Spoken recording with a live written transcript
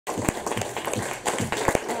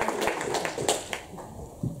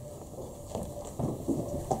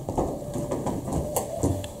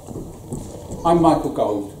I'm Michael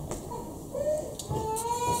Gold.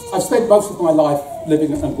 I've spent most of my life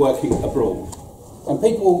living and working abroad, and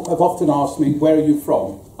people have often asked me, where are you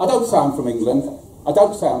from? I don't say I'm from England, I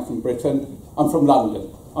don't say I'm from Britain, I'm from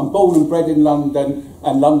London. I'm born and bred in London,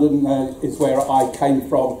 and London is where I came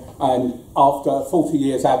from, and after 40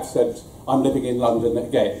 years absence, I'm living in London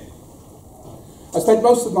again. I spent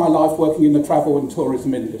most of my life working in the travel and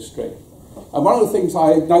tourism industry, and one of the things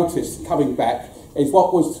I noticed coming back is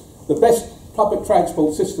what was the best public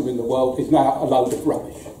transport system in the world is now a load of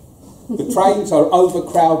rubbish. The trains are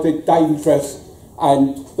overcrowded, dangerous,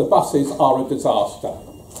 and the buses are a disaster.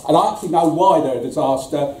 And I actually know why they're a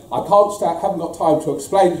disaster. I haven't got time to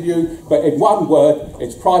explain to you, but in one word,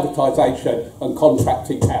 it's privatisation and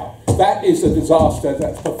contracting out. That is a disaster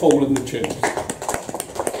that's befallen the tubes.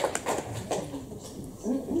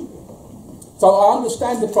 So I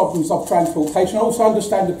understand the problems of transportation, I also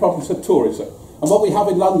understand the problems of tourism. And what we have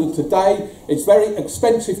in London today is very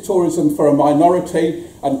expensive tourism for a minority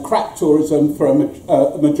and crap tourism for a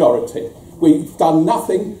majority. We've done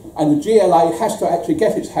nothing, and the GLA has to actually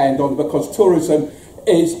get its hand on, because tourism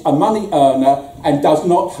is a money earner and does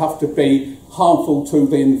not have to be harmful to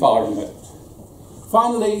the environment.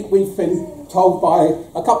 Finally, we've been told by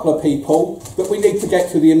a couple of people that we need to get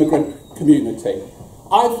to the immigrant community.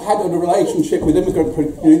 I've had a relationship with immigrant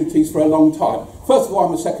communities for a long time. First of all,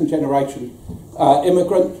 I'm a second generation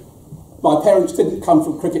immigrant. My parents didn't come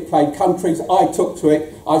from cricket-playing countries. I took to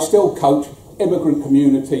it. I still coach immigrant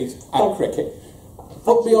communities at cricket.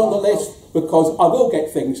 Put me on the list, because I will get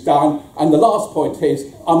things done. And the last point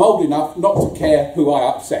is, I'm old enough not to care who I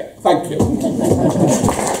upset. Thank you.